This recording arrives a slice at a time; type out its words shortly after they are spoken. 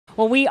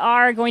Well, we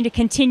are going to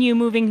continue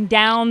moving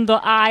down the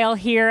aisle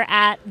here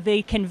at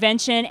the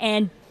convention,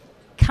 and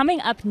coming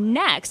up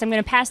next, I'm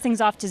going to pass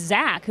things off to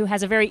Zach, who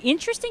has a very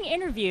interesting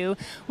interview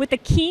with the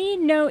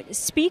keynote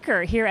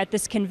speaker here at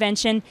this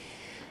convention.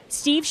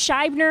 Steve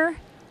Scheibner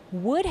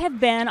would have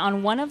been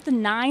on one of the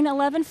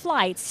 9/11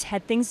 flights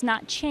had things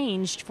not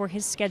changed for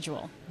his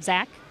schedule.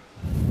 Zach?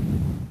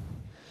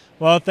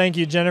 Well, thank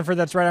you, Jennifer.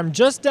 That's right. I'm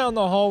just down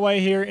the hallway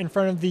here in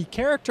front of the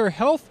Character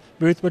Health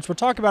booth, which we'll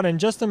talk about in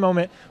just a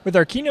moment with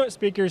our keynote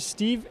speakers,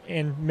 Steve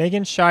and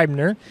Megan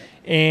Scheibner.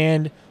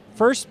 And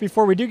first,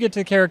 before we do get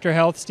to Character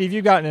Health, Steve,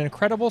 you got an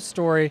incredible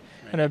story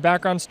and a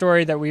background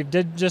story that we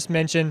did just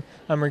mention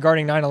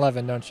regarding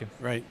 9/11, don't you?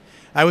 Right.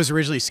 I was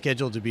originally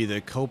scheduled to be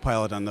the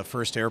co-pilot on the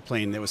first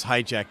airplane that was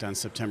hijacked on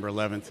September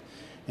 11th,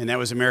 and that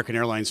was American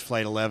Airlines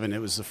Flight 11. It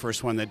was the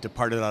first one that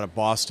departed out of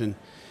Boston.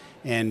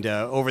 And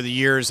over the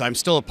years, I'm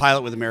still a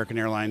pilot with American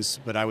Airlines,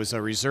 but I was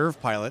a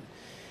reserve pilot.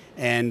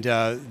 And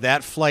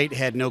that flight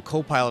had no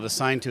co-pilot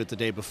assigned to it the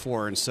day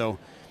before. And so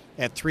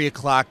at 3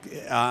 o'clock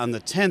on the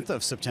 10th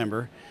of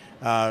September,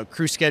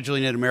 crew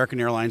scheduling at American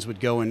Airlines would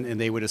go and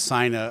they would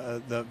assign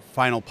the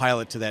final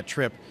pilot to that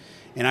trip.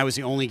 And I was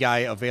the only guy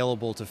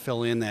available to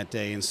fill in that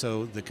day. And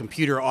so the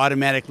computer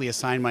automatically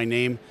assigned my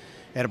name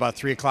at about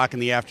 3 o'clock in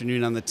the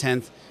afternoon on the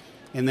 10th.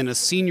 And then a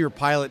senior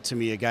pilot to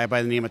me, a guy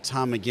by the name of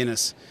Tom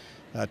McGinnis.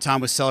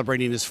 Tom was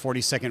celebrating his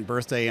 42nd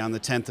birthday on the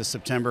 10th of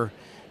September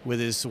with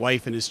his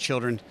wife and his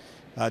children.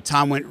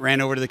 Tom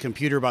ran over to the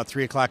computer about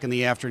 3 o'clock in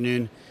the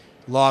afternoon,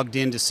 logged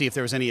in to see if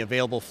there was any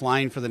available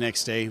flying for the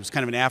next day. It was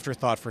kind of an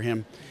afterthought for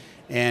him.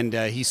 And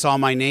he saw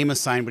my name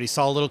assigned, but he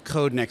saw a little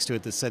code next to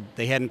it that said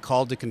they hadn't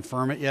called to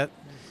confirm it yet.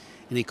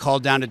 And he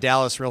called down to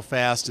Dallas real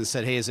fast and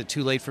said, hey, is it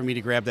too late for me to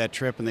grab that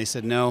trip? And they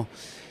said no.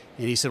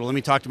 And he said, well, let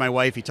me talk to my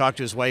wife. He talked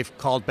to his wife,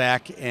 called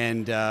back,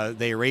 and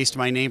they erased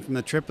my name from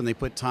the trip, and they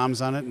put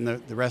Tom's on it, and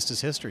the rest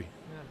is history.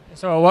 Yeah.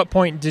 So at what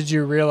point did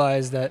you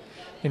realize that,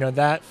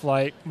 that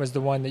flight was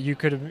the one that you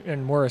could have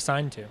and were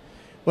assigned to?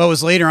 Well, it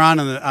was later on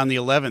the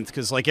 11th,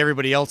 because like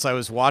everybody else, I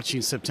was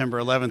watching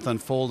September 11th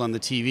unfold on the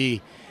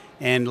TV.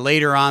 And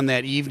later on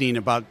that evening,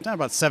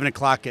 about 7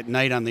 o'clock at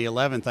night on the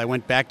 11th, I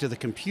went back to the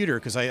computer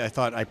because I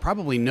thought I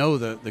probably know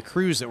the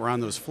crews that were on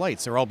those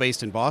flights. They're all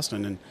based in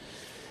Boston. And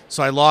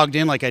so I logged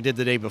in like I did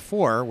the day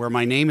before, where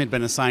my name had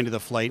been assigned to the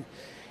flight.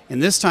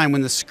 And this time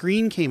when the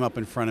screen came up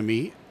in front of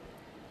me,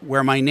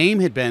 where my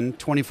name had been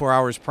 24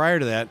 hours prior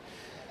to that,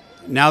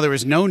 now there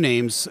was no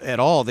names at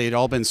all. They had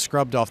all been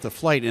scrubbed off the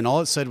flight. And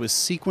all it said was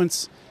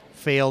sequence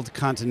failed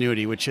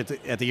continuity, which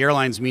at the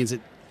airlines means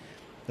that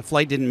the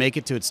flight didn't make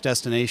it to its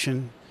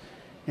destination.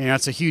 And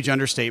that's a huge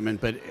understatement.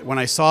 But when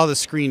I saw the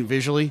screen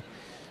visually,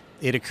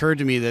 it occurred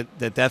to me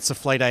that that's the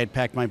flight I had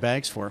packed my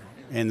bags for,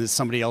 and that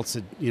somebody else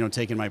had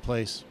taken my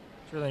place.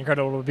 It's really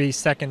incredible to be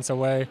seconds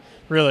away,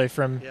 really,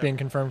 from being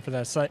confirmed for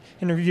that site.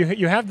 And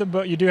you have the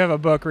book. You do have a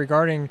book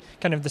regarding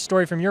kind of the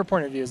story from your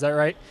point of view. Is that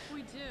right?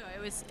 We do.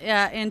 It was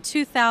in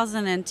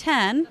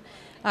 2010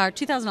 or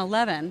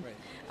 2011. Right.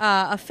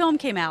 A film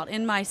came out,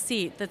 In My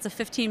Seat, that's a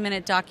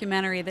 15-minute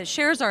documentary that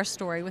shares our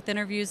story with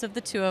interviews of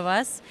the two of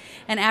us.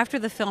 And after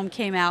the film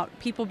came out,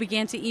 people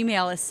began to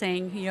email us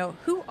saying,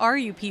 who are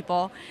you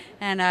people,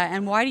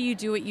 and why do you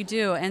do what you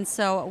do? And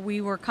so we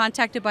were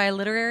contacted by a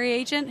literary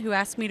agent who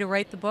asked me to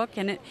write the book.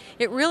 And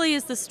it really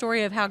is the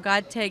story of how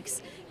God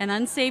takes an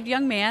unsaved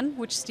young man,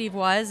 which Steve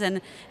was, and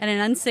an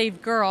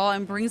unsaved girl,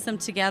 and brings them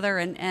together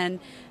and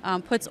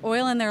puts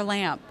oil in their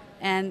lamp.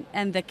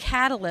 And the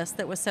catalyst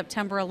that was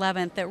September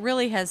 11th that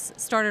really has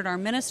started our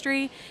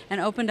ministry and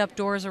opened up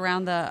doors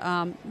around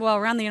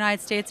around the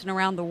United States and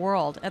around the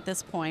world at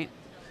this point.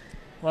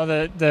 Well,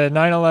 the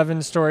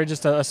 9/11 story,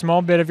 just a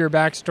small bit of your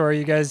backstory.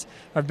 You guys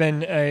have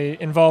been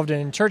involved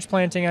in church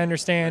planting, I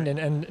understand,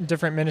 and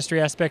different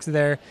ministry aspects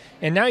there.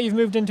 And now you've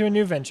moved into a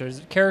new venture,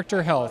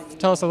 Character Health.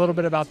 Tell us a little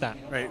bit about that.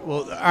 Right.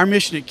 Well, our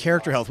mission at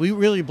Character Health, we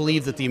really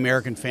believe that the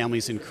American family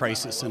is in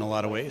crisis in a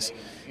lot of ways.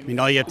 I mean,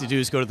 all you have to do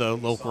is go to the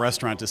local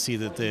restaurant to see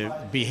that the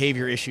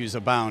behavior issues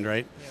abound,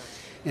 right?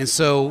 And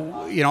so,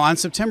 on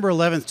September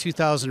 11th,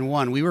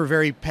 2001, we were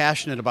very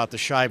passionate about the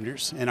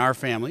Scheibners and our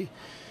family.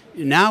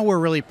 Now we're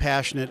really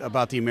passionate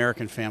about the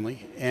American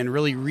family and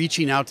really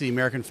reaching out to the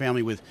American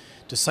family with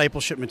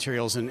discipleship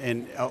materials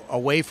and a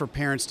way for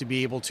parents to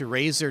be able to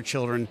raise their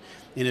children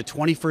in a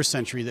 21st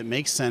century that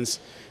makes sense,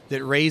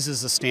 that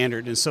raises the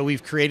standard. And so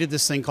we've created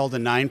this thing called the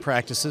 9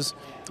 Practices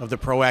of the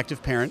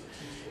Proactive Parent.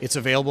 It's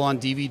available on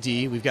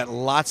DVD. We've got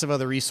lots of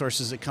other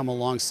resources that come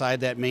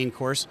alongside that main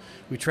course.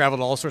 We traveled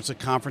to all sorts of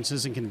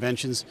conferences and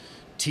conventions,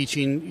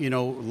 teaching,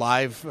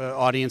 live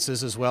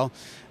audiences as well.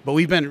 But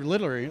we've been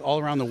literally all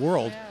around the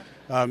world,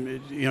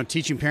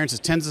 teaching parents.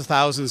 It's tens of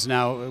thousands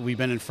now we've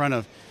been in front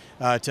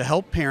of to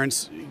help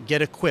parents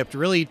get equipped,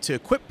 really to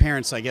equip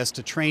parents, I guess,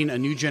 to train a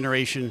new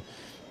generation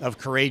of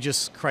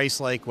courageous,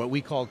 Christ-like, what we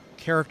call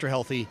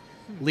character-healthy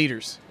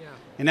leaders. Yeah.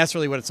 And that's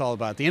really what it's all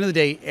about. At the end of the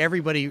day,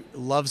 everybody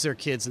loves their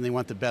kids and they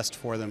want the best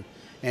for them.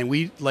 And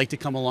we like to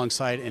come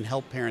alongside and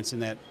help parents in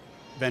that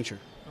venture.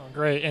 Oh,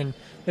 great. And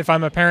if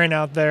I'm a parent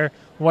out there,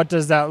 what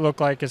does that look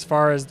like as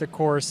far as the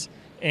course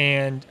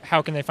and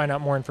how can they find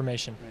out more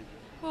information?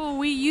 Well,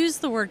 we use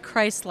the word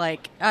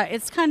Christ-like.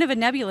 It's kind of a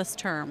nebulous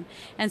term,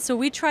 and so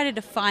we try to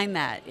define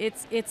that.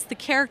 It's the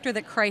character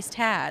that Christ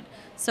had.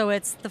 So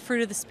it's the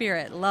fruit of the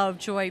Spirit: love,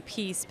 joy,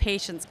 peace,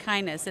 patience,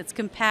 kindness. It's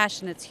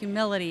compassion, it's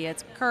humility,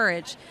 it's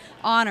courage,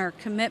 honor,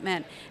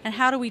 commitment. And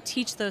how do we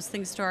teach those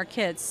things to our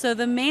kids? So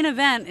the main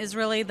event is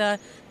really the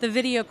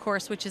video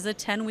course, which is a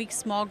 10-week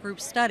small group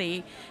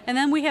study. And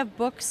then we have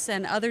books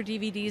and other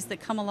DVDs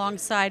that come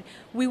alongside.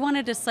 We want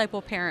to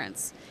disciple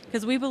parents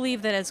because we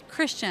believe that as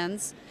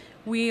Christians,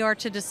 we are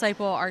to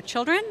disciple our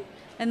children,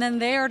 and then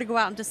they are to go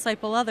out and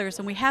disciple others.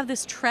 And we have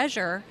this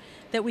treasure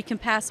that we can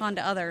pass on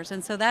to others.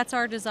 And so that's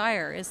our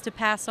desire, is to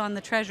pass on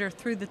the treasure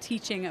through the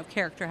teaching of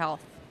character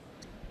health.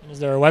 Is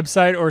there a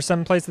website or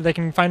some place that they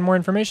can find more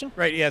information?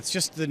 Right, yeah, it's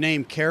just the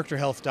name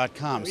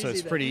characterhealth.com, so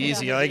it's pretty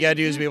easy. All you got to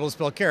do is be able to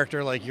spell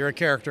character like you're a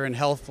character, and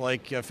health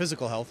like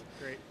physical health.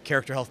 Great.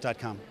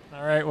 Characterhealth.com.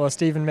 All right, well,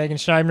 Steve and Megan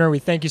Scheibner, we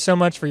thank you so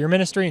much for your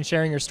ministry and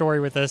sharing your story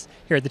with us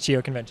here at the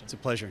CHEO Convention. It's a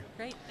pleasure.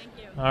 Great, thank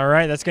you. All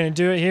right, that's going to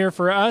do it here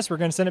for us. We're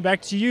going to send it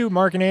back to you,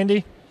 Mark and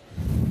Andy.